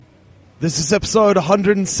This is episode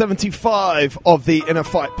 175 of the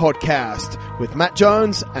Innerfight podcast with Matt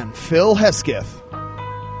Jones and Phil Hesketh.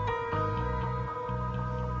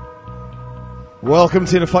 Welcome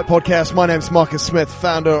to Innerfight podcast. My name's Marcus Smith,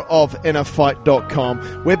 founder of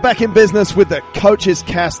Innerfight.com. We're back in business with the Coaches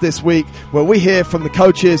Cast this week, where we hear from the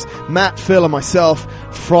coaches, Matt, Phil, and myself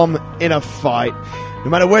from Innerfight.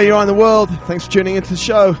 No matter where you are in the world, thanks for tuning into the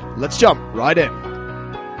show. Let's jump right in.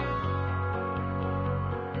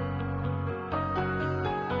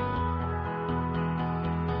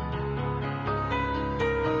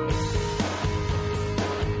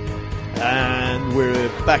 And we're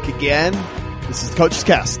back again. This is the Coaches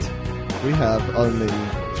Cast. We have only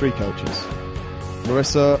 3 coaches.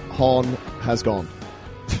 Larissa Hahn has gone.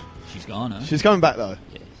 She's gone, huh? She's coming back, though.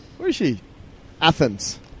 Yes. Where is she?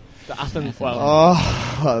 Athens. The Athens,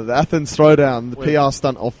 the Athens Throwdown, the PR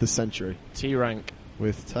stunt of the century. T rank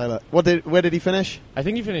with Taylor. Where did he finish? I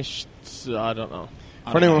think he finished. I don't know.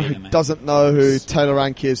 For anyone who doesn't know who Taylor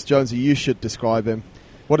Rank is, Jonesy, you should describe him.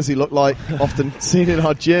 What does he look like? Often seen in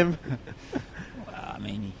our gym. Well, I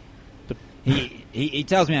mean, he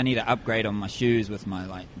tells me I need to upgrade on my shoes with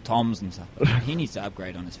my Toms and stuff. But he needs to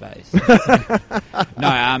upgrade on his face.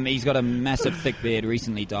 No, he's got a massive thick beard.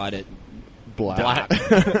 Recently dyed it black.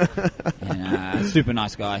 And super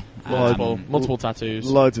nice guy. Multiple tattoos.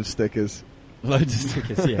 Loads of stickers.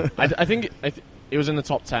 Yeah. I think it was in the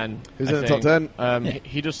top 10. He was in the top 10?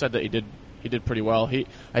 He just said that he did pretty well.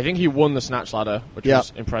 I think he won the snatch ladder, which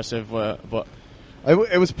was impressive. But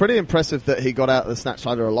it was pretty impressive that he got out of the snatch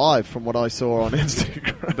ladder alive, from what I saw on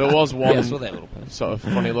Instagram. There was one I saw that little sort of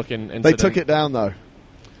funny looking incident. They took it down, though.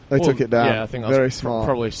 They took it down. Yeah, I think that's very smart.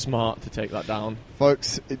 Probably smart to take that down.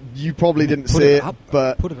 Folks, you probably didn't see it,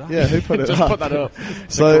 but put it up. Yeah, who put it Just up? Put that up.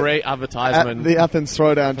 It's so a great advertisement. At the Athens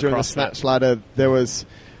Throwdown during the CrossFit. snatch ladder, there was,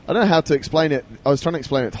 I don't know how to explain it. I was trying to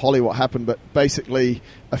explain it to Holly what happened, but basically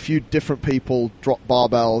a few different people dropped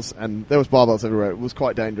barbells, and there was barbells everywhere. It was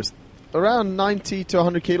quite dangerous. Around 90 to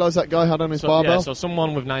 100 kilos that guy had on his barbell. Yeah, so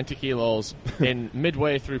someone with 90 kilos,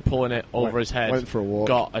 midway through pulling it over his head, went for a walk.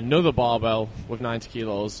 Got another barbell with 90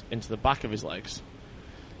 kilos into the back of his legs.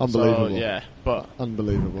 Unbelievable. So, yeah, but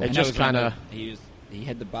unbelievable. It just kind of... He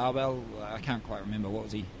had the barbell. I can't quite remember. What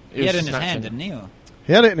was he? He He had was it in his hand, snatching. didn't he?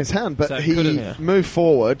 He had it in his hand, but So he moved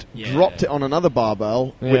forward, Yeah. dropped it on another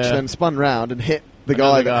barbell, which then spun round and hit the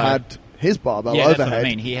guy that had his barbell Yeah, overhead. that's what I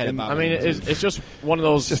mean. He had a barbell. I mean, it's just one of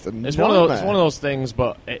those. It's just it's a one of nightmare. those things,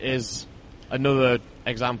 but it is another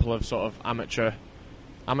example of sort of amateur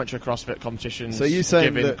CrossFit competitions. So you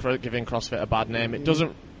saying giving CrossFit a bad name? It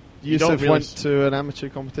doesn't. Yusuf went to an amateur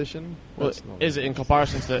competition. Well, is it in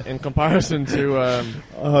comparison to? I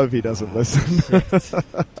hope he doesn't listen.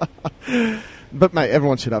 But mate,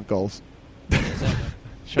 everyone should have goals.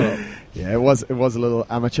 Sure. Yeah, it was a little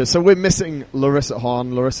amateur. So we're missing Larissa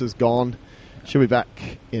Hahn. Larissa's gone. She'll be back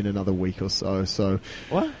in another week or so. So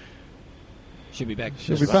What? She'll be back.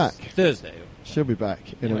 She'll be back Thursday. She'll be back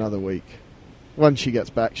in another week. When she gets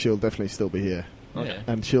back, she'll definitely still be here. Okay.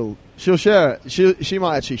 And she'll share. She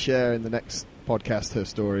might actually share in the next podcast her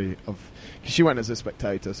story of, because she went as a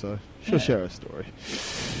spectator, so she'll share her story.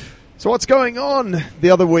 So what's going on the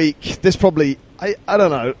other week? This probably, I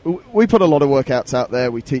don't know. We put a lot of workouts out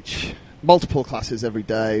there. We teach multiple classes every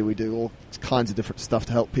day. We do all kinds of different stuff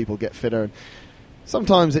to help people get fitter. And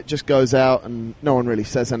sometimes it just goes out and no one really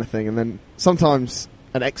says anything. And then sometimes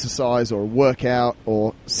an exercise or a workout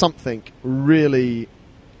or something really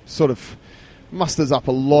sort of musters up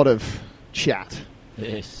a lot of chat.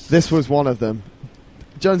 Yes. This was one of them.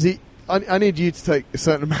 Jonesy, I need you to take a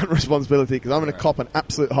certain amount of responsibility, because I'm going to cop an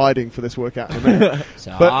absolute hiding for this workout in a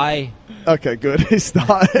minute. Okay, good. He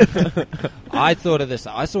started. I thought of this.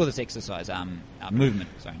 I saw this exercise, movement.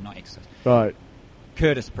 Sorry, not exercise. Right.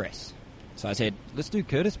 Curtis press. So I said, let's do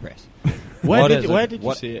Curtis press. Where did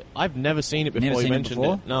you see it? I've never seen it before. Never you seen mentioned it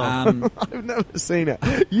before? it. No. I've never seen it.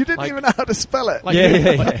 You didn't even know how to spell it.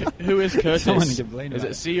 Who is Curtis? Someone can complain Is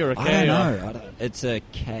about it C or a K? I don't know. It's a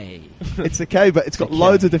K. It's a K, but it's got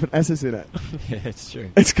loads of different S's in it. Yeah, it's true.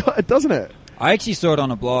 It's got it, doesn't it? I actually saw it on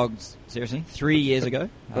a blog, seriously, 3 years ago.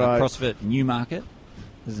 Right. CrossFit Newmarket.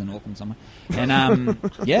 This is in Auckland somewhere. And,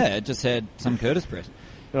 it just had some Curtis press.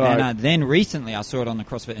 Right. And then recently I saw it on the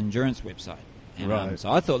CrossFit Endurance website. And, Right. so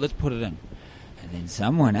I thought, let's put it in. And then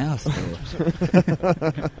someone else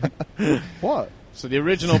thought. What? So the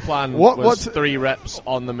original plan was what's 3 reps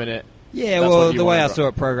on the minute. Yeah, That's well, what you the way I wanted, saw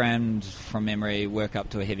it programmed from memory, work up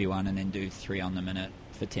to a heavy one and then do 3 on the minute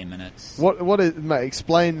for 10 minutes. What is, mate,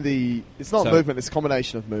 explain the, it's not So- movement, it's a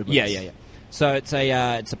combination of movements. Yeah. So it's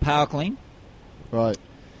a power clean Right.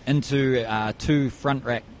 into 2 front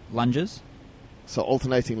rack lunges. So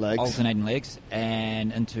alternating legs,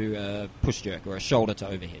 and into a push jerk or a shoulder to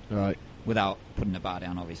overhead. Right. Without putting the bar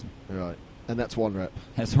down, obviously. Right. And that's 1 rep.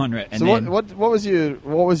 That's 1 rep. And so then what was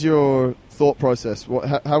your thought process?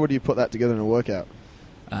 How would you put that together in a workout?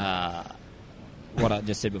 What I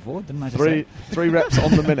just said before, didn't I just say? 3 reps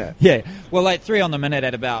on the minute. Yeah. Well, like 3 on the minute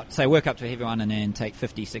at about, say, work up to a heavy one and then take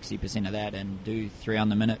 60% of that and do 3 on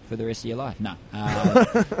the minute for the rest of your life. No.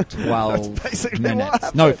 12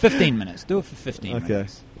 minutes. No, 15 minutes. Do it for 15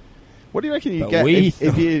 minutes. What do you reckon you'd get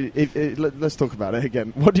if let's talk about it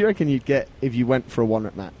again. What do you reckon you'd get if you went for a 1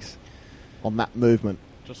 rep max on that movement?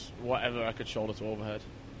 Just whatever I could shoulder to overhead.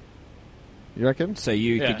 You reckon? So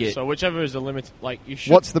you could get... So whichever is the limit, like you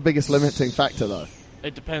should... What's the biggest limiting factor, though?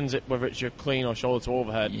 It depends whether it's your clean or shoulder to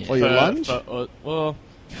overhead. Yeah. Or your lunge? Well,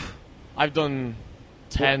 I've done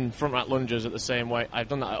 10 front rack lunges at the same weight. I've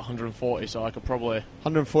done that at 140, so I could probably...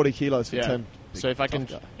 140 kilos for 10. So if I can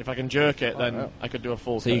jerk it, then I could do a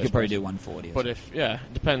full... So you could probably do 140. But it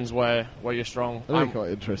depends where you're strong. That'd be quite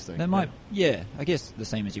interesting. That might... Yeah, I guess the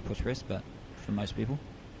same as you push press, but for most people.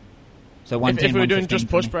 So 110, if we were doing just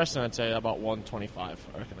push press, then I'd say about 125.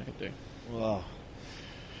 I reckon I could do. Wow.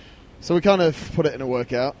 So we kind of put it in a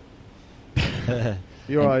workout.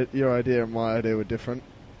 Your idea and my idea were different.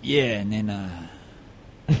 Yeah, and then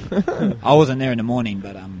I wasn't there in the morning,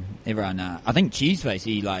 but everyone. I think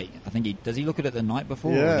Cheeseface. Does he look at it the night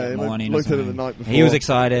before? Yeah, or that morning looked at it the night before. He was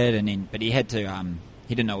excited, but he had to.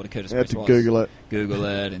 He didn't know what a Curtis press was. Google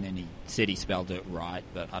it, and then he said he spelled it right,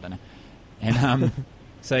 but I don't know. And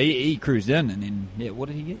so he cruised in, and then what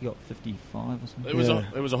did he get? He got 55 or something.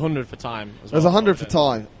 It was 100 for time. It was 100 for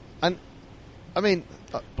time, and I mean,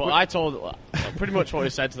 but I told pretty much what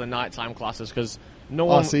we said to the nighttime classes because no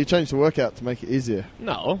one. So you changed the workout to make it easier?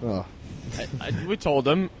 No. Oh. We told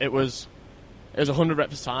them it was 100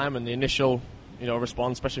 reps time, and the initial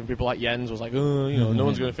response, especially from people like Jens, was like, no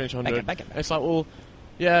one's going to finish 100. Back it. It's like, well,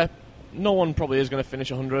 yeah, no one probably is going to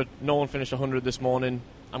finish 100. No one finished 100 this morning.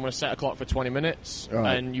 I'm going to set a clock for 20 minutes,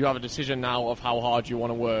 and you have a decision now of how hard you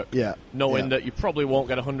want to work. Yeah. Knowing that you probably won't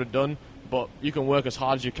get 100 done, but you can work as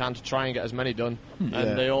hard as you can to try and get as many done.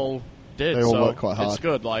 And they all did. They all worked quite hard. It's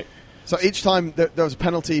good. So each time there was a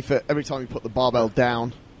penalty for every time you put the barbell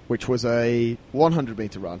down, which was a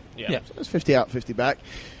 100-meter run. Yeah. So it was 50 out, 50 back.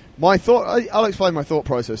 My thought, I'll explain my thought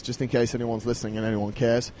process just in case anyone's listening and anyone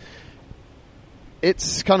cares.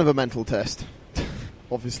 It's kind of a mental test,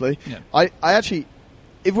 obviously. Yeah. I actually,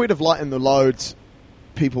 if we'd have lightened the loads,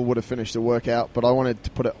 people would have finished the workout, but I wanted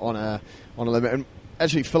to put it on a limit. And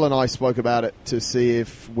actually, Phil and I spoke about it to see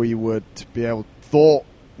if we would thought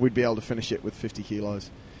we'd be able to finish it with 50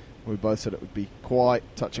 kilos. We both said it would be quite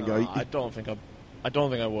touch and go. I don't think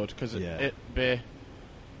I would, because it'd be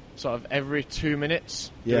sort of every 2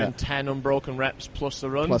 minutes doing 10 unbroken reps plus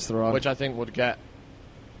the run, which I think would get.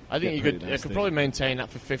 I think you could probably maintain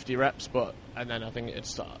that for 50 reps, and then I think it'd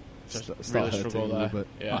start really struggle there. Bit.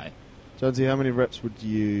 Yeah. Right. Jonesy, how many reps would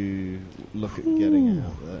you look at getting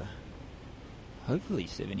out there? Hopefully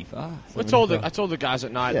 75. I told the guys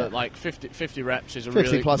at night that like 50 reps is a 50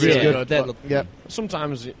 really, plus really is good. Yeah.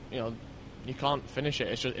 Sometimes you can't finish it.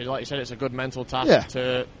 It's just like you said, it's a good mental task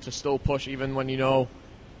to still push even when you know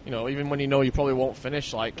you probably won't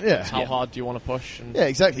finish. How hard do you want to push? And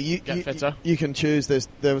exactly. Get fitter. You can choose.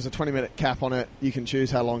 There was a 20-minute cap on it. You can choose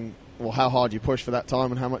how long. Well, how hard you push for that time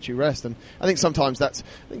and how much you rest. And I think sometimes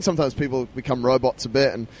people become robots a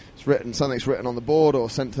bit, and something's written on the board or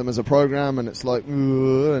sent to them as a program, and it's like,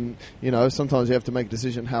 and sometimes you have to make a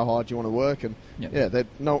decision how hard you want to work. And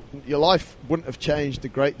your life wouldn't have changed a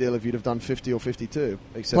great deal if you'd have done 50 or 52.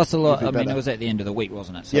 Except plus a lot. It was at the end of the week,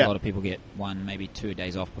 wasn't it? So a lot of people get 1, maybe 2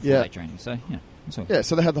 days off before their training. So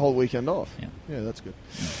so they had the whole weekend off. Yeah, that's good.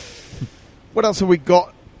 Yeah. What else have we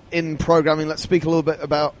got in programming? Let's speak a little bit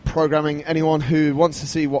about programming. Anyone who wants to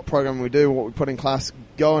see what programming we do, what we put in class,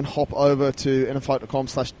 go and hop over to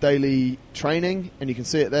innerfight.com/daily training, and you can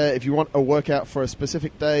see it there. If you want a workout for a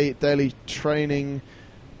specific day, daily training,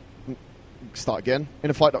 start again,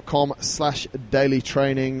 innerfight.com/daily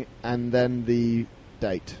training, and then the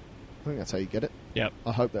date. I think that's how you get it. Yep.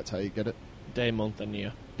 I hope that's how you get it. Day, month, and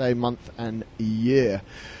year. Day, month, and year.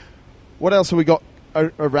 What else have we got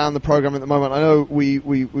around the program at the moment? I know we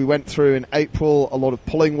went through in April a lot of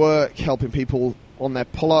pulling work, helping people on their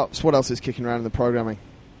pull-ups. What else is kicking around in the programming?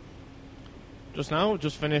 Just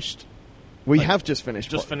finished. We have just finished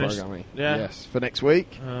programming. Yeah. Yes, for next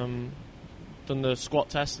week. Done the squat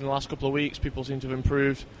test in the last couple of weeks. People seem to have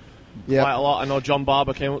improved quite a lot. I know John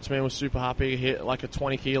Barber came up to me and was super happy. He hit like a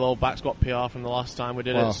 20 kilo back squat PR from the last time we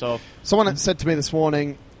did it. So someone had said to me this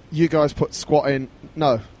morning, you guys put squat in.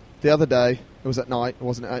 No, the other day. It was at night. It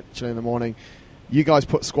wasn't actually in the morning. You guys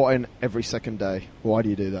put squat in every second day. Why do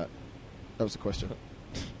you do that? That was the question.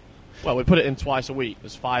 Well, we put it in twice a week.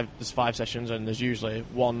 There's five sessions, and there's usually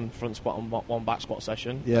one front squat and one back squat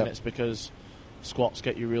session. Yeah. And it's because squats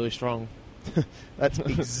get you really strong. That's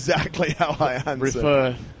exactly how I answer.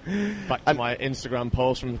 Refer back to my Instagram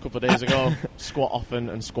post from a couple of days ago. Squat often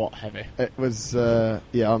and squat heavy. It was,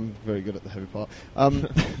 I'm very good at the heavy part.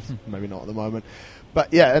 Maybe not at the moment.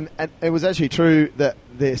 But yeah, and it was actually true that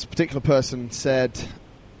this particular person said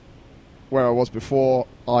where I was before,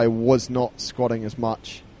 I was not squatting as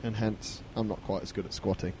much, and hence I'm not quite as good at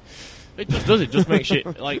squatting. It just does. It just makes you,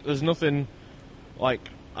 like, there's nothing, like,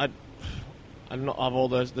 I'm not have all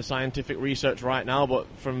the scientific research right now, but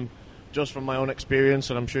from my own experience,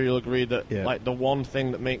 and I'm sure you'll agree that like the one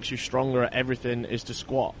thing that makes you stronger at everything is to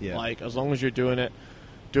squat. Yeah. Like, as long as you're doing it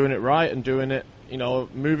right and doing it,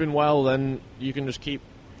 moving well, then you can just keep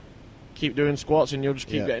doing squats, and you'll just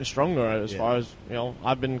keep getting stronger. As far as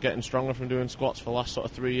I've been getting stronger from doing squats for the last sort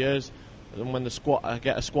of 3 years. And when I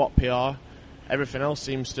get a squat PR, everything else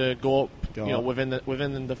seems to go up. Within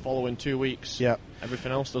the following 2 weeks. Yeah.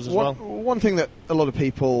 Everything else does as well. One thing that a lot of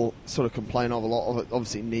people sort of complain of a lot of it,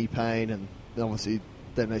 obviously knee pain, and obviously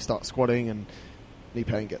then they start squatting and knee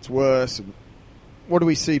pain gets worse. And what do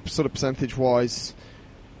we see sort of percentage-wise?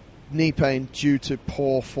 Knee pain due to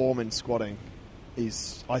poor form in squatting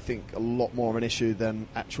is, I think, a lot more of an issue than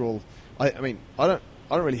actual. I don't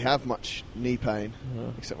really have much knee pain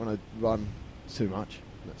except when I run too much.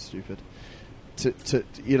 That's stupid.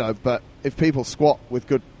 But if people squat with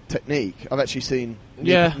good technique, I've actually seen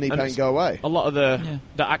knee pain go away. A lot of the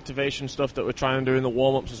activation stuff that we're trying to do in the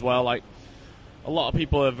warm-ups as well, like a lot of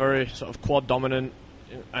people are very sort of quad dominant,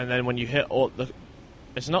 and then when you hit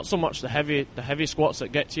it's not so much the heavy squats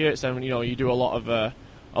that get to you, it's then you do a lot of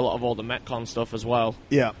all the Metcon stuff as well.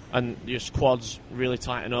 Yeah. And your quads really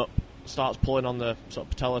tighten up, starts pulling on the sort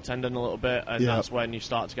of patellar tendon a little bit, and that's when you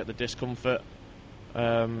start to get the discomfort.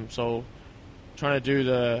 So trying to do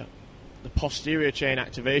the posterior chain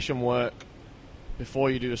activation work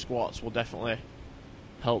before you do the squats will definitely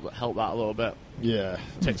help that a little bit. Yeah.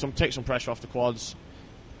 Take some pressure off the quads.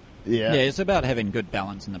 Yeah. Yeah, it's about having good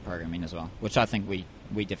balance in the programming as well, which I think we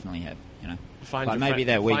definitely have, But maybe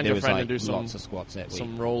that week there was like lots of squats that week.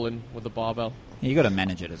 Some rolling with the barbell. Yeah, you got to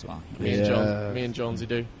manage it as well. Me and Jonesy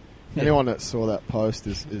do. Anyone that saw that post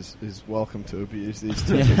is welcome to abuse these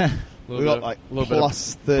two. Yeah. We got like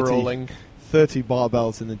plus 30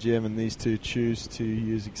 barbells in the gym, and these two choose to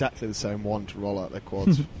use exactly the same one to roll out their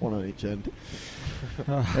quads, one on each end.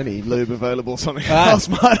 Any lube available, something else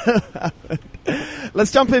might have happened.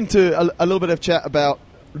 Let's jump into a little bit of chat about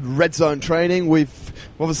red zone training. We've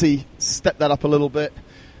obviously stepped that up a little bit.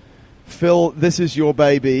 Phil, this is your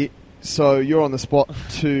baby, so you're on the spot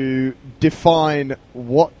to define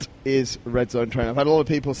what is red zone training. I've had a lot of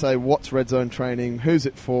people say, what's red zone training? Who's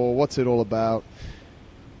it for? What's it all about?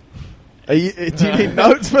 Do you need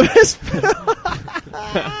notes for this?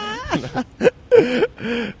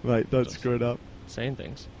 Mate, don't screw it up. Saying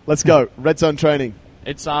things. Let's go. Red zone training.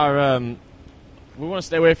 It's our... we want to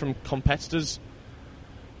stay away from competitors.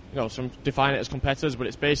 Define it as competitors, but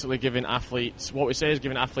it's basically giving athletes... What we say is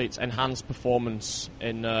giving athletes enhanced performance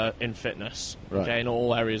in fitness. Right. Okay, in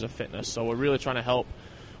all areas of fitness. So we're really trying to help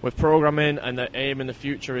with programming, and the aim in the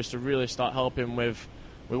future is to really start helping with...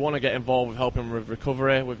 We want to get involved with helping with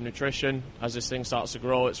recovery, with nutrition. As this thing starts to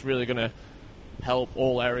grow, it's really going to help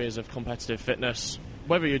all areas of competitive fitness.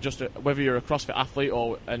 Whether you're a CrossFit athlete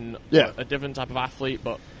or a different type of athlete,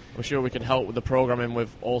 but I'm sure we can help with the programming with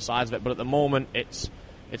all sides of it. But at the moment, it's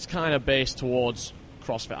kind of based towards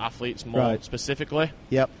CrossFit athletes more specifically.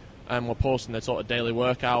 Yep. And we're posting the sort of daily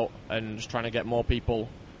workout and just trying to get more people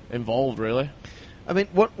involved, really. I mean,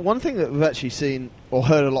 one thing that we've actually seen or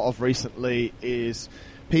heard a lot of recently is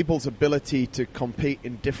people's ability to compete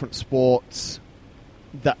in different sports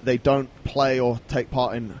that they don't play or take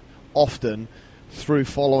part in often through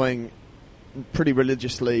following pretty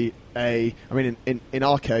religiously in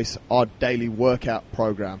our case, our daily workout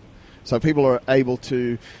program. So people are able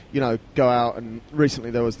to, go out, and recently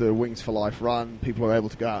there was the Wings for Life run. People are able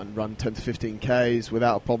to go out and run 10 to 15 Ks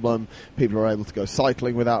without a problem. People are able to go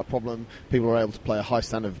cycling without a problem. People are able to play a high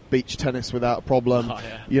standard of beach tennis without a problem. Oh,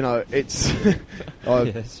 yeah. It's...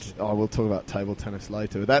 we'll talk about table tennis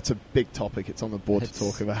later. That's a big topic. It's on the board to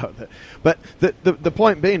talk about it. But the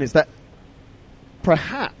point being is that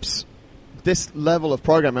perhaps this level of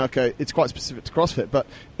programming, it's quite specific to CrossFit, but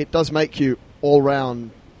it does make you all-round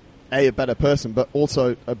a better person, but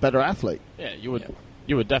also a better athlete. Yeah, you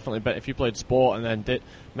would definitely bet if you played sport and then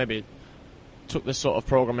maybe took this sort of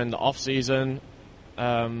program in the off season.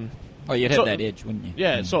 You'd have that edge, wouldn't you?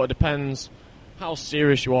 Yeah, it sort of depends how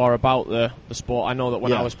serious you are about the sport. I know that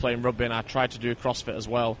when I was playing rugby and I tried to do CrossFit as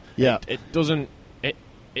well, it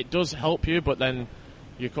does help you, but then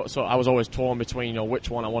so I was always torn between which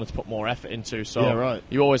one I wanted to put more effort into. So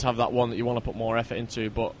you always have that one that you want to put more effort into,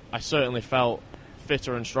 but I certainly felt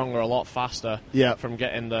fitter and stronger a lot faster from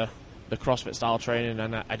getting the CrossFit style training,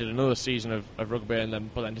 and I did another season of rugby,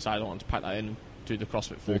 but then decided I wanted to pack that in and do the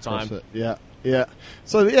CrossFit full time.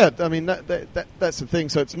 So I mean that's the thing.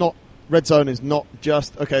 So it's not, Red Zone is not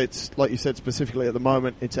just it's like you said, specifically at the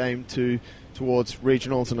moment it's aimed towards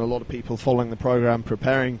regionals, and a lot of people following the program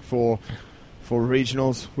preparing for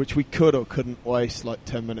regionals, which we could or couldn't waste like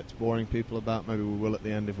 10 minutes boring people about. Maybe we will at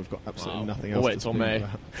the end if we've got absolutely nothing else. We'll wait till May.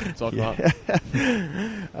 Talk about. Wait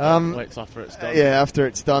till after it's done. Yeah, after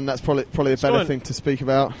it's done, that's probably a better thing to speak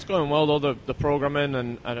about. It's going well though, the programming,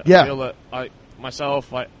 and I feel that I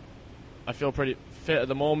feel pretty fit at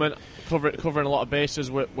the moment, covering a lot of bases.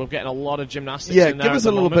 We're getting a lot of gymnastics in there. Give us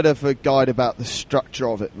a little bit of a guide about the structure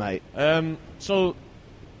of it, mate. So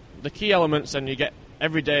the key elements, and you get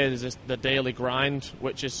every day is the daily grind,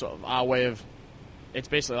 which is sort of our way of, it's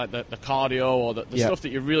basically like the cardio or the stuff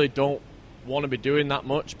that you really don't want to be doing that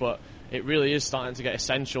much, but it really is starting to get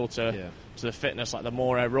essential to the fitness, like the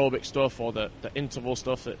more aerobic stuff or the interval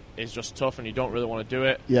stuff that is just tough and you don't really want to do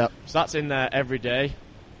it. So that's in there every day.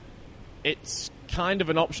 It's kind of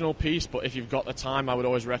an optional piece, but if you've got the time, I would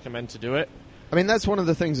always recommend to do it. I mean, that's one of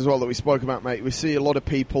the things as well that we spoke about, mate. We see a lot of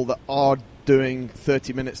people that are doing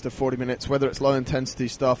 30 minutes to 40 minutes, whether it's low-intensity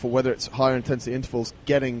stuff or whether it's higher-intensity intervals,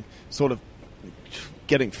 getting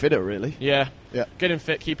fitter, really. Yeah. Getting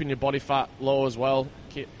fit, keeping your body fat low as well.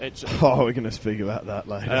 We're going to speak about that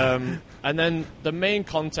later. And then the main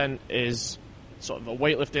content is sort of a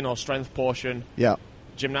weightlifting or strength portion.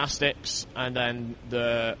 Gymnastics, and then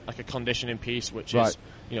a conditioning piece, which is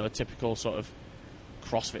a typical sort of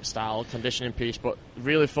CrossFit style conditioning piece, but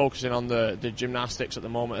really focusing on the gymnastics at the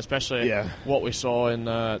moment, especially what we saw in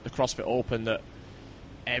the CrossFit Open, that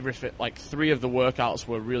everything, like 3 of the workouts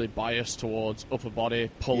were really biased towards upper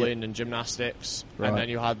body pulling and gymnastics, and then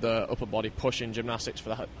you had the upper body pushing gymnastics for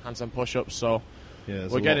the handstand push-ups. So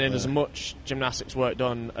we're getting in as much gymnastics work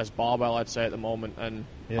done as barbell, I'd say, at the moment. And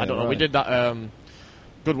I don't know, we did that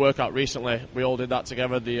good workout recently. We all did that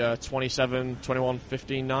together, the 27, 21,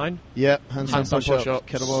 15, 9. Handstand push-ups,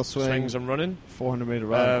 kettlebell swings and running. 400 meter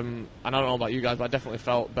run. And I don't know about you guys, but I definitely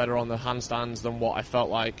felt better on the handstands than what I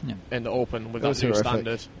felt like in the Open with that new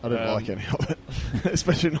standard. I didn't like any of it,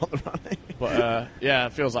 especially not the running. But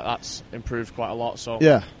it feels like that's improved quite a lot. So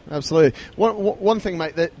absolutely. One thing,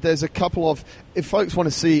 mate, there's a couple of, if folks want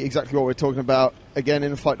to see exactly what we're talking about, again,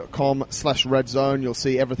 innerfight.com/redzone, you'll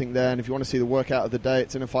see everything there. And if you want to see the workout of the day,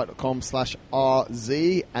 it's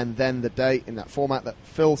innerfight.com/RZ, and then the date in that format that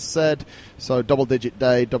Phil said. So double-digit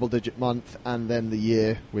day, double-digit month, and then the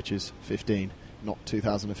year, which is 15, not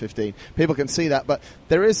 2015. People can see that, but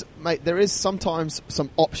there is sometimes some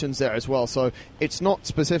options there as well. So it's not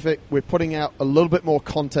specific. We're putting out a little bit more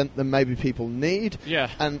content than maybe people need.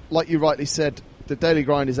 And like you rightly said, the daily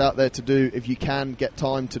grind is out there to do if you can get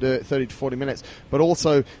time to do it, 30 to 40 minutes. But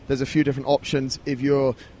also, there's a few different options if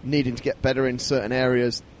you're needing to get better in certain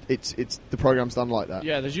areas. It's the program's done like that.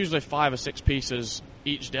 There's usually 5 or 6 pieces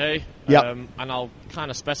each day. And I'll kind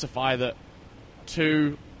of specify that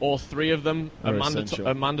 2 or 3 of them are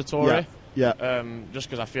mandatory. Just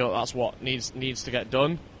because I feel that's what needs to get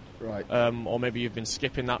done. Or maybe you've been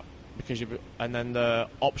skipping that because and then the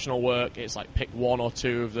optional work, it's like pick 1 or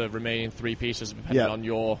 2 of the remaining 3 pieces depending on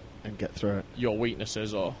your and get through it, your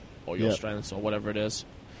weaknesses or your strengths or whatever it is.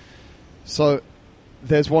 So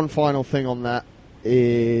there's one final thing on that, which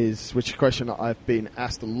is a question that I've been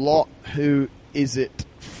asked a lot: who is it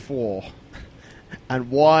for, and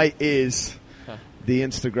why is the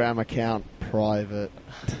Instagram account private?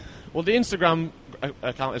 Well, the Instagram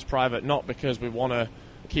account is private not because we want to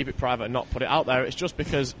keep it private and not put it out there. It's just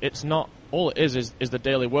because it's not, all it is the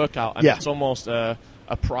daily workout, and it's almost a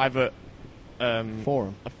private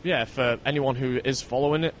forum. For anyone who is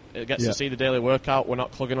following it, it gets to see the daily workout. We're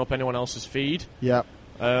not plugging up anyone else's feed.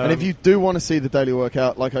 And if you do want to see the daily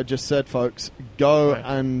workout, like I just said, folks, go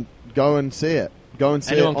and see it. Go and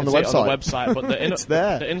see anyone it on the website. On the website, but it's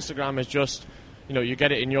there. The Instagram is just, you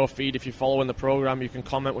get it in your feed. If you're following the program, you can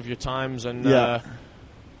comment with your times and a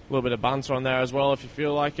little bit of banter on there as well if you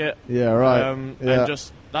feel like it. And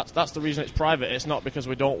just that's the reason it's private. It's not because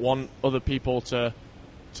we don't want other people to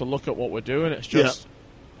look at what we're doing. It's just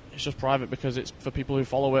it's just private because it's for people who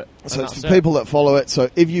follow it. So it's for people that follow it. So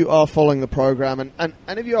if you are following the program, and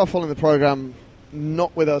if you are following the program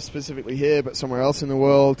not with us specifically here but somewhere else in the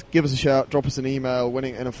world, give us a shout, drop us an email,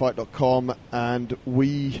 winning@innerfight.com, and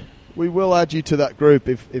we we will add you to that group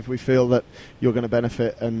if we feel that you're going to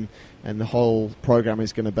benefit and the whole program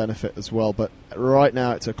is going to benefit as well. But right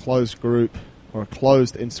now it's a closed group or a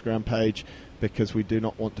closed Instagram page because we do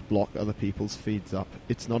not want to block other people's feeds up.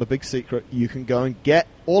 It's not a big secret. You can go and get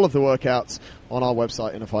all of the workouts on our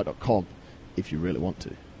website, innerfight.com, if you really want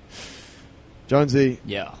to. Jonesy,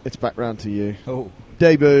 yeah, it's back round to you. Oh,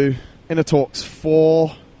 Debut, InnerTalks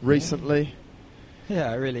 4 recently.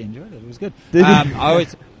 Yeah, I really enjoyed it. It was good. Did you?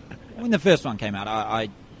 When the first one came out, I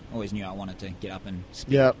always knew I wanted to get up and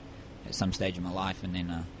speak at some stage in my life, and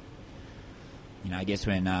then, I guess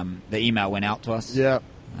when the email went out to us, and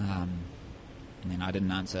then I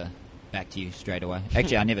didn't answer back to you straight away.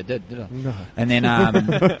 Actually, I never did I? No. And then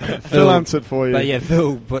Phil answered for you. But yeah,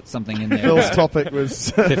 Phil put something in there. Phil's topic was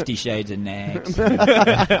 50 Shades of Nags.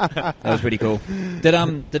 That was pretty cool.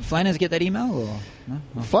 Did Flanners get that email? Or no?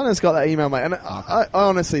 Flanners got that email, mate. And I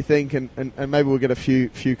honestly think, and maybe we'll get a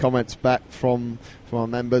few comments back from our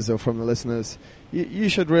members or from the listeners, you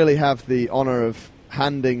should really have the honour of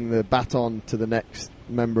handing the baton to the next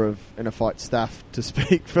member of Innerfight staff to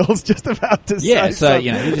speak. Phil's just about to say so something.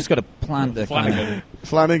 you just got to plant the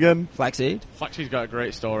Flanagan. Flaxseed. Flaxseed's got a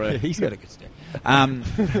great story. He's got a good story.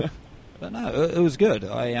 But no, it was good.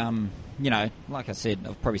 I like I said,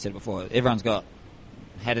 I've probably said it before. Everyone's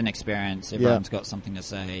had an experience. Everyone's got something to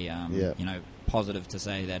say. Positive to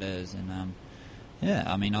say that is, and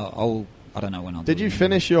I mean, I don't know when I'll. Did you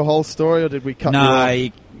finish your whole story, or did we cut?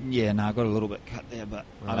 I got a little bit cut there, but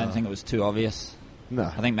I don't think it was too obvious. No.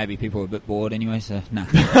 I think maybe people were a bit bored anyway, so no.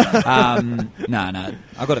 I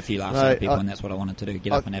got a few laughs out of people, and that's what I wanted to do,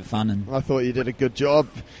 get up and have fun. And I thought you did a good job.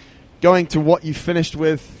 Going to what you finished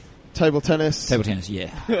with, table tennis. Table tennis,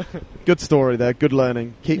 yeah. Good story there, good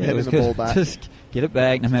learning. Keep hitting the ball back. Just get it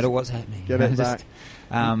back no matter what's happening. Get it back.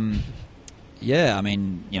 I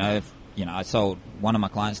mean, I sold one of my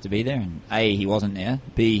clients to be there, and A, he wasn't there.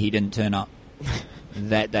 B, he didn't turn up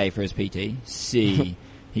that day for his PT. C,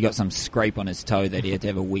 he got some scrape on his toe that he had to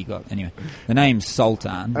have a week off. Anyway, the name's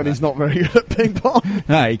Sultan. And he's not very good at ping pong.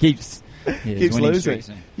 No, he keeps losing.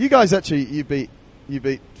 You guys actually, you beat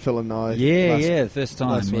Phil and I. The first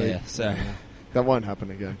time. Yeah, so that won't happen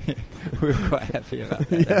again. We were quite happy about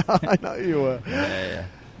that. Yeah, I know you were. Yeah.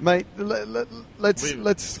 Mate,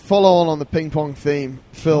 let's follow on the ping pong theme.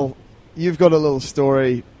 Phil, you've got a little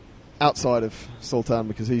story outside of Sultan,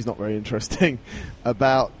 because he's not very interesting,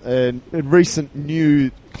 about a recent new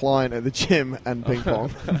client at the gym and ping pong.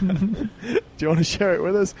 Do you want to share it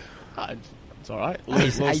with us? It's all right.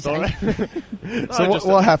 Little story. So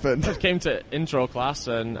what happened? I just came to intro class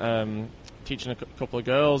and teaching a couple of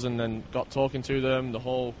girls, and then got talking to them.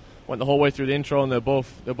 Went the whole way through the intro, and they're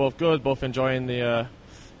both good, both enjoying the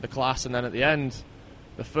class. And then at the end,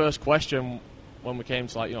 the first question when we came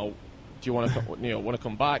to do you want to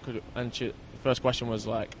come back? And the first question was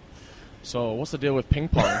like, so what's the deal with ping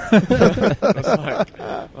pong?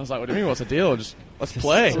 I was like, what do you mean? What's the deal? Just let's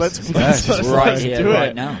play. Let's play. Do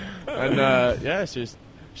it now. And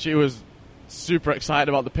she was super excited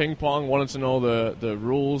about the ping pong. Wanted to know the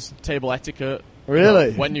rules, table etiquette.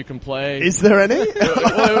 Really? When you can play. Is there any?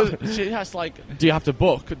 She has do you have to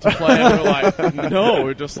book to play? And we're like, no.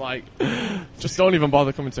 We're just don't even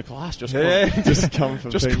bother coming to class. Just come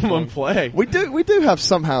and play. We do have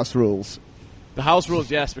some house rules. The house rules,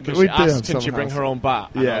 yes, because she asked, can she bring her own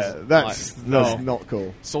bat? And that's not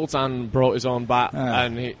cool. Sultan brought his own bat,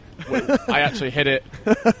 and I actually hit it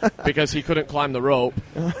because he couldn't climb the rope.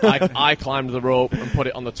 I climbed the rope and put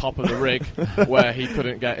it on the top of the rig where he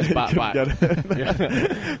couldn't get his bat back.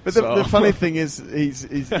 But the funny thing is,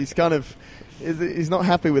 he's kind of... He's not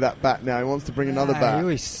happy with that bat now. He wants to bring another bat.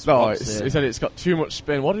 He said it's got too much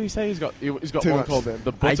spin. What did he say? He's got one called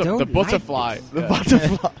the butterfly. The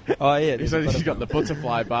butterfly. Oh yeah. He said he's got the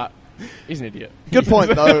butterfly bat. He's an idiot. Good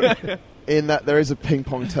point though, in that there is a ping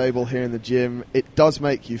pong table here in the gym. It does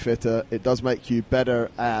make you fitter. It does make you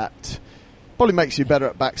better at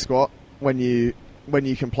back squat when you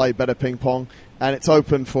can play better ping pong. And it's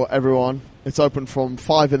open for everyone. It's open from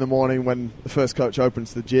 5 in the morning when the first coach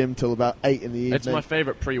opens the gym till about 8 in the evening. It's my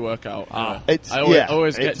favourite pre-workout. I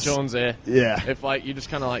always get Jones here. Yeah. If you just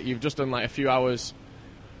kind of you've just done a few hours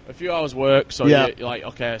work, so you're like,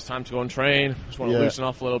 okay, it's time to go and train. Just want to loosen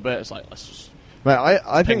off a little bit. It's like let's Mate,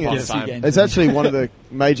 I think it's actually one of the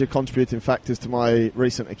major contributing factors to my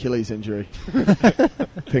recent Achilles injury.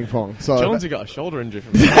 Ping pong. So Jonesy got a shoulder injury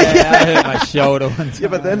from that. I hurt my shoulder one time. Yeah,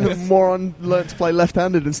 but then the moron learned to play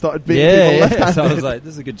left-handed and started beating people left-handed. So I was like,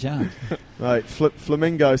 this is a good chance. Right,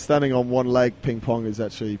 flamingo standing on one leg ping pong is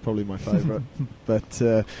actually probably my favourite.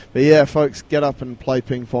 but yeah, folks, get up and play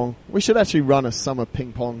ping pong. We should actually run a summer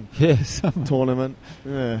ping pong tournament.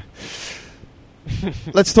 Yeah.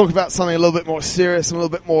 Let's talk about something a little bit more serious and a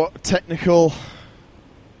little bit more technical.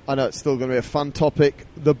 I know it's still going to be a fun topic.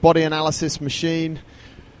 The body analysis machine.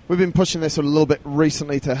 We've been pushing this a little bit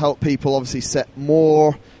recently to help people obviously set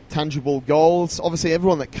more tangible goals. Obviously,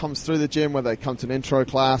 everyone that comes through the gym, whether they come to an intro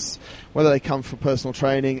class, whether they come for personal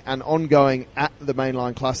training and ongoing at the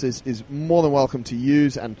mainline classes, is more than welcome to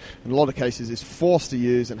use, and in a lot of cases is forced to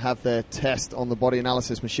use and have their test on the body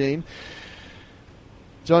analysis machine.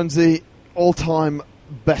 Jonesy, all-time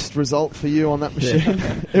best result for you on that machine?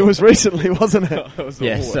 Yeah. It was recently, wasn't it? So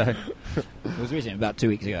it was recently, about 2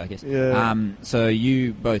 weeks ago, I guess. Yeah. So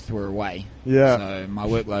you both were away. Yeah. So my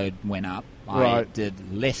workload went up. I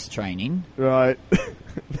did less training. Right.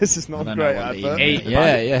 This is not great advert.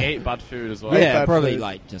 Ate bad food as well. Yeah, probably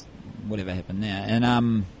like just whatever happened there.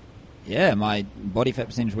 And my body fat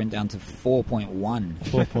percentage went down to 4.1.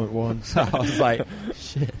 4.1. So I was like,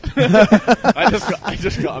 shit. I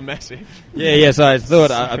just got a message. Yeah. So I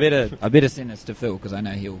thought I better send this to Phil because I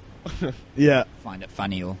know he'll find it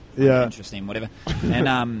funny or interesting, whatever.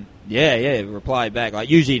 And reply back. Like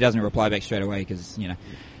usually he doesn't reply back straight away because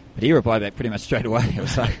But he replied back pretty much straight away. It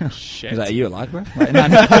was like, shit. Was like, are you alive, bro? Like, no.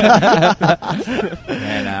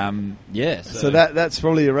 And so that's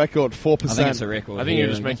probably a record, 4%. I think it's a record. I think you're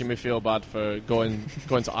just making me feel bad for going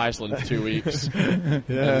to Iceland for 2 weeks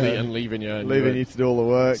and leaving you. Leaving you to do all the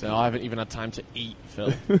work. So I haven't even had time to eat,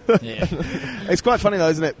 Phil. Yeah. It's quite funny though,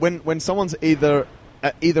 isn't it? When someone's either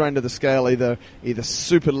at either end of the scale, either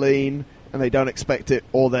super lean and they don't expect it,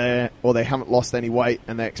 or they haven't lost any weight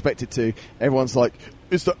and they expect it to, everyone's like,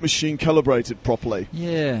 is that machine calibrated properly?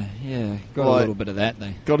 Yeah. Got a little bit of that,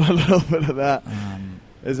 though. Got a little bit of that,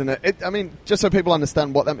 isn't it? I mean, just so people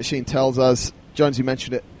understand what that machine tells us, Jones, you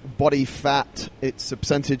mentioned it, body fat, it's a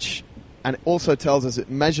percentage, and it also tells us, it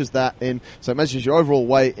measures that so it measures your overall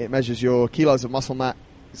weight, it measures your kilos of muscle mass,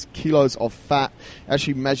 kilos of fat, it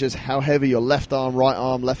actually measures how heavy your left arm,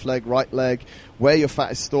 left leg, right leg, where your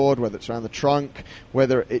fat is stored, whether it's around the trunk,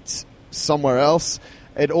 whether it's somewhere else.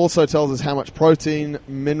 It also tells us how much protein,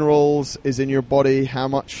 minerals is in your body, how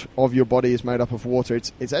much of your body is made up of water.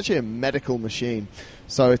 It's actually a medical machine,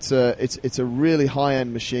 so it's a really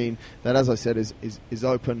high-end machine that, as I said, is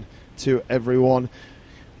open to everyone.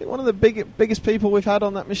 I think one of the biggest people we've had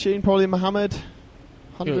on that machine, probably Mohammed.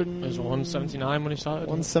 It was 179 when he started.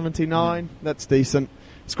 179, that's decent.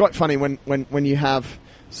 It's quite funny when you have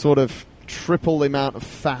sort of triple the amount of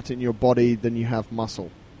fat in your body than you have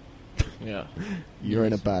muscle. Yeah, you're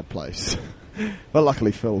in a bad place. But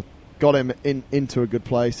luckily, Phil got him into a good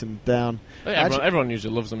place and down. Yeah, everyone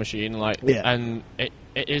usually loves the machine, and it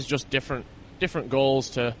is just different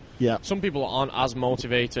goals to. Yeah. Some people aren't as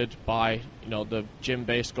motivated by the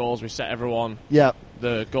gym-based goals. We set everyone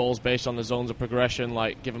the goals based on the zones of progression,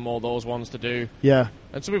 like give them all those ones to do. Yeah.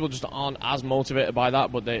 And some people just aren't as motivated by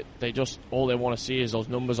that, but they just all they want to see is those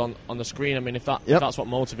numbers on the screen. I mean, if that's what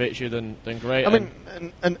motivates you, then great. I mean,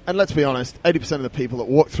 and let's be honest, 80% of the people that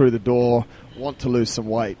walk through the door want to lose some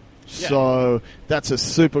weight. Yeah. So that's a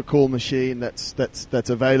super cool machine that's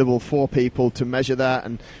available for people to measure that,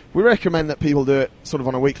 and we recommend that people do it sort of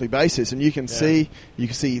on a weekly basis, and you can see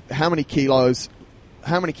how many kilos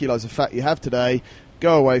of fat you have today.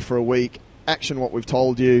 Go away for a week, action what we've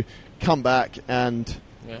told you, come back, and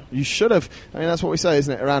you should have. I mean, that's what we say,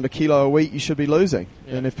 isn't it? Around a kilo a week, you should be losing.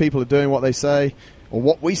 Yeah. And if people are doing what they say, or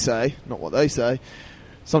what we say, not what they say.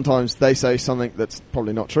 Sometimes they say something that's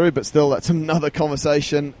probably not true, but still, that's another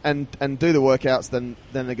conversation. And do the workouts, then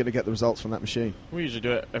they're going to get the results from that machine. We usually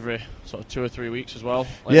do it every sort of 2 or 3 weeks as well.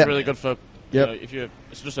 It's really good for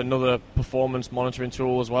it's just another performance monitoring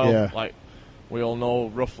tool as well. Yeah. Like we all know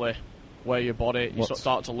roughly where your body, you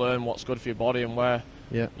start to learn what's good for your body and where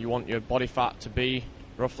you want your body fat to be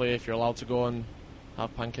roughly, if you're allowed to go and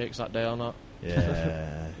have pancakes that day or not.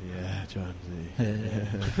 Yeah, Jonesy.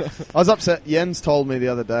 Yeah. I was upset. Jens told me the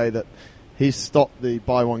other day that he stopped the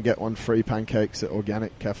buy one get one free pancakes at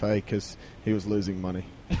Organic Cafe because he was losing money.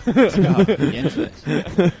 Makes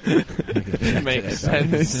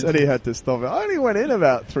sense. He said he had to stop it. I only went in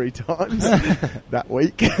about 3 times that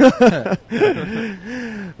week.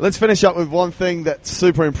 Let's finish up with one thing that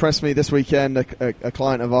super impressed me this weekend. A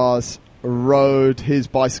client of ours rode his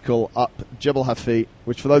bicycle up Jebel Hafeet,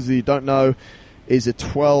 which for those of you who don't know is a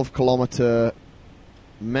 12-kilometer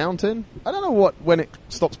mountain. I don't know when it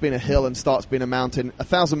stops being a hill and starts being a mountain.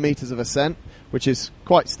 1,000 meters of ascent, which is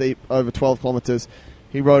quite steep, over 12 kilometers.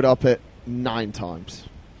 He rode up it 9 times.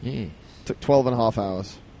 Yes. Took 12 and a half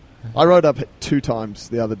hours. I rode up it 2 times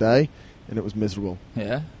the other day, and it was miserable.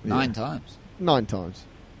 Yeah? 9 times? 9 times.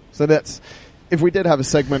 So that's... If we did have a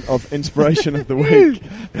segment of inspiration of the week...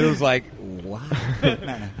 Phil's like, wow.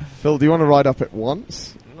 Phil, do you want to ride up it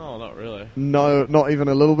once? No, not really. No, not even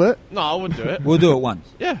a little bit? No, I wouldn't do it. We'll do it once.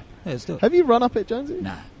 Yeah. Let's do it. Have you run up it, Jonesy?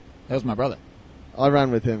 Nah. That was my brother. I ran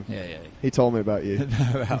with him. Yeah. He told me about you.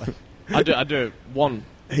 I do it one.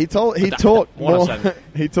 He taught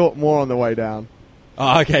more on the way down.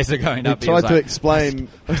 Oh, okay, so going up. He tried to explain.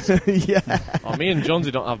 Yeah. Oh, me and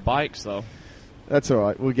Jonesy don't have bikes, though. That's all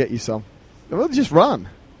right. We'll get you some. We'll just run.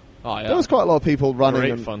 Oh, yeah. There was quite a lot of people running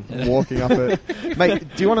Great and fun. walking up it.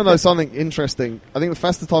 Mate, do you want to know something interesting? I think the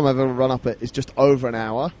fastest time I've ever run up it is just over an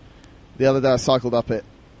hour. The other day I cycled up it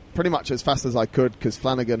pretty much as fast as I could because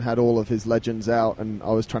Flanagan had all of his legends out and I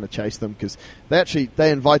was trying to chase them because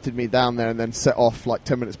they invited me down there and then set off like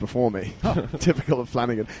 10 minutes before me. Typical of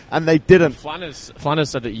Flanagan. And they didn't. Flanners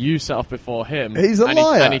said that you set off before him. He's a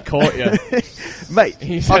liar. And he caught you. Mate,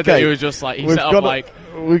 he said that he was just like, set off like...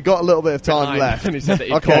 We've got a little bit of time left. And he said that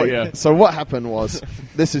he caught you. So what happened was,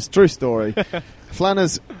 this is true story.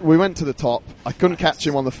 Flanners, we went to the top. I couldn't catch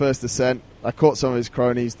him on the first ascent. I caught some of his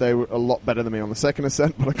cronies. They were a lot better than me on the second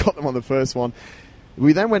ascent, but I got them on the first one.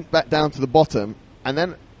 We then went back down to the bottom, and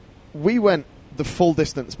then we went the full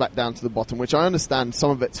distance back down to the bottom, which I understand some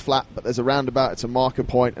of it's flat, but there's a roundabout, it's a marker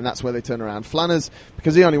point, and that's where they turn around. Flanners,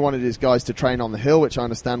 because he only wanted his guys to train on the hill, which I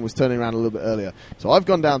understand was turning around a little bit earlier. So I've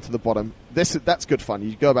gone down to the bottom. That's good fun.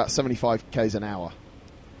 You go about 75 k's an hour.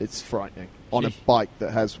 It's frightening on a bike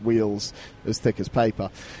that has wheels as thick as paper.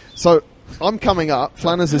 So I'm coming up.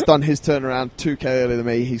 Flanners has done his turnaround 2k earlier than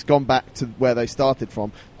me. He's gone back to where they started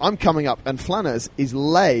from. I'm coming up, and Flanners is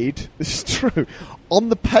laid, this is true, on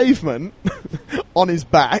the pavement, on his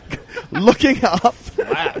back, looking up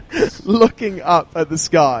at the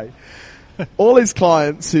sky. All his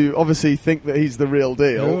clients, who obviously think that he's the real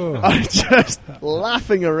deal, are just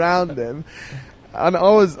laughing around him. And I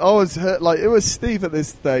was hurt. Like, it was steep at this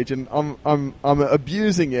stage, and I'm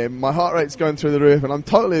abusing him. My heart rate's going through the roof, and I'm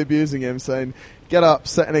totally abusing him, saying, "Get up,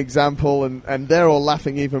 set an example," and they're all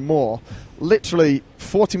laughing even more. Literally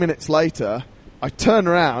 40 minutes later, I turn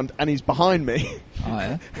around and he's behind me. Oh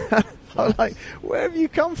yeah. I'm like, where have you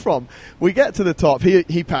come from? We get to the top.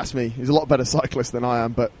 He passed me. He's a lot better cyclist than I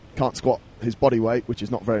am, but can't squat his body weight, which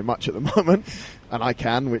is not very much at the moment. And I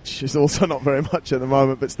can, which is also not very much at the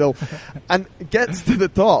moment, but still. And gets to the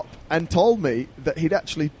top and told me that he'd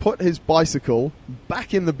actually put his bicycle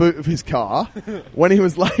back in the boot of his car when he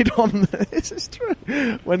was laid on this is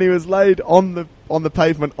true. When he was laid on the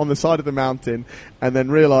pavement on the side of the mountain, and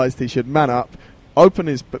then realised he should man up, open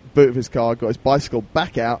his boot of his car, got his bicycle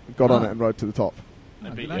back out, got on it and rode to the top.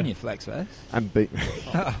 And beat you. Flex face. And beat me.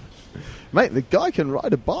 Mate, the guy can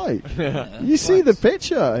ride a bike. Yeah. You see the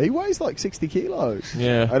picture. He weighs like 60 kilos.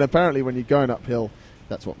 Yeah. And apparently when you're going uphill,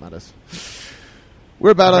 that's what matters.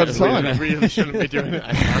 We're about out of time. I really shouldn't be doing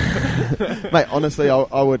it. Mate, honestly,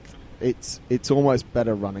 I would... It's almost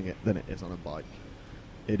better running it than it is on a bike.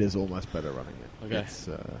 It is almost better running it. Okay.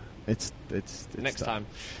 It's next tough. time.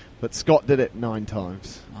 But Scott did it 9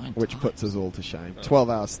 times, which puts us all to shame. 12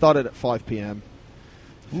 hours. Started at 5 p.m.,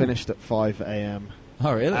 finished at 5 a.m.,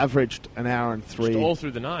 Oh, really? Averaged an hour and 3. Just all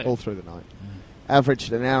through the night? All through the night. Yeah.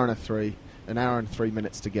 Averaged an hour and 3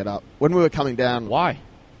 minutes to get up. When we were coming down... Why?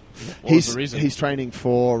 What was the reason? He's training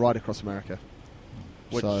for Ride Across America.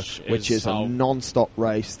 Which is a non-stop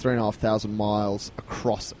race, 3,500 miles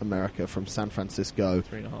across America from San Francisco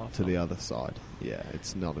to the other side. Yeah,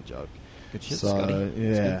 it's not a joke. Good shit,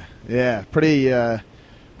 Scotty. Yeah. Pretty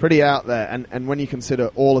out there. And when you consider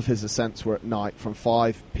all of his ascents were at night from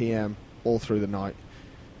 5 p.m. all through the night,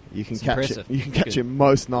 you can catch it. You can catch him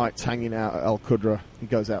most nights hanging out at El Qudra. He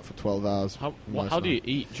goes out for 12 hours. How do you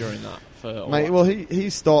eat during that? Mate, well, he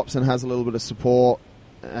stops and has a little bit of support,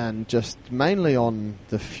 and just mainly on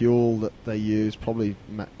the fuel that they use, probably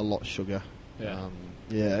a lot of sugar. Yeah.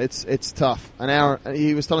 It's tough. An hour.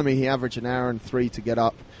 He was telling me he averaged an hour and 3 to get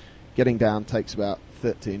up. Getting down takes about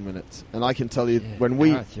 13 minutes, and I can tell you when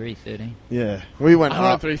we 13. Yeah, we went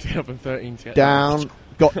hour up, 3 up and 13 to get down.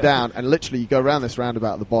 Got down, and literally you go around this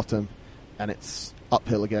roundabout at the bottom, and it's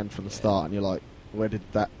uphill again from the start, and you're like, where did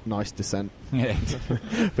that nice descent? Yeah.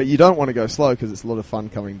 But you don't want to go slow because it's a lot of fun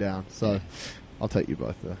coming down. So I'll take you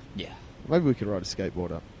both there. Yeah. Maybe we could ride a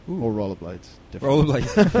skateboard up. Or rollerblades.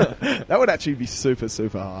 Rollerblades. That would actually be super,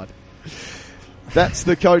 super hard. That's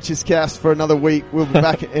the Coaches Cast for another week. We'll be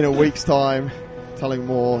back in a week's time, telling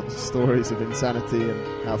more stories of insanity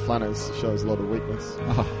and how Flanners shows a lot of weakness.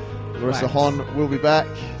 Marissa Hon will be back.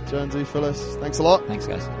 Jonesy, Phyllis, thanks a lot. Thanks,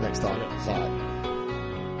 guys. Next time. Bye.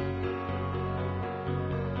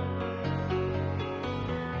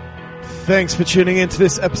 Thanks for tuning in to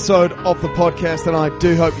this episode of the podcast, and I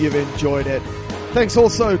do hope you've enjoyed it. Thanks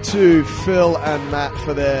also to Phil and Matt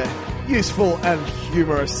for their useful and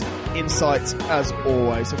humorous insights as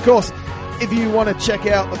always. Of course, if you want to check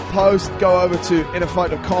out the post, go over to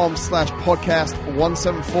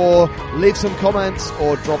innerfight.com/podcast174, leave some comments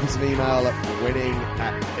or drop us an email at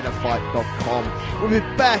winning@innerfight.com. We'll be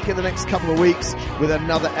back in the next couple of weeks with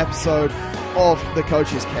another episode of the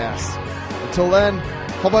Coaches Cast. Until then,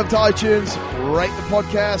 hop over to iTunes, rate the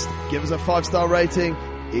podcast, give us a 5-star rating,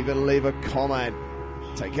 even leave a comment.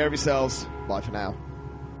 Take care of yourselves. Bye for now.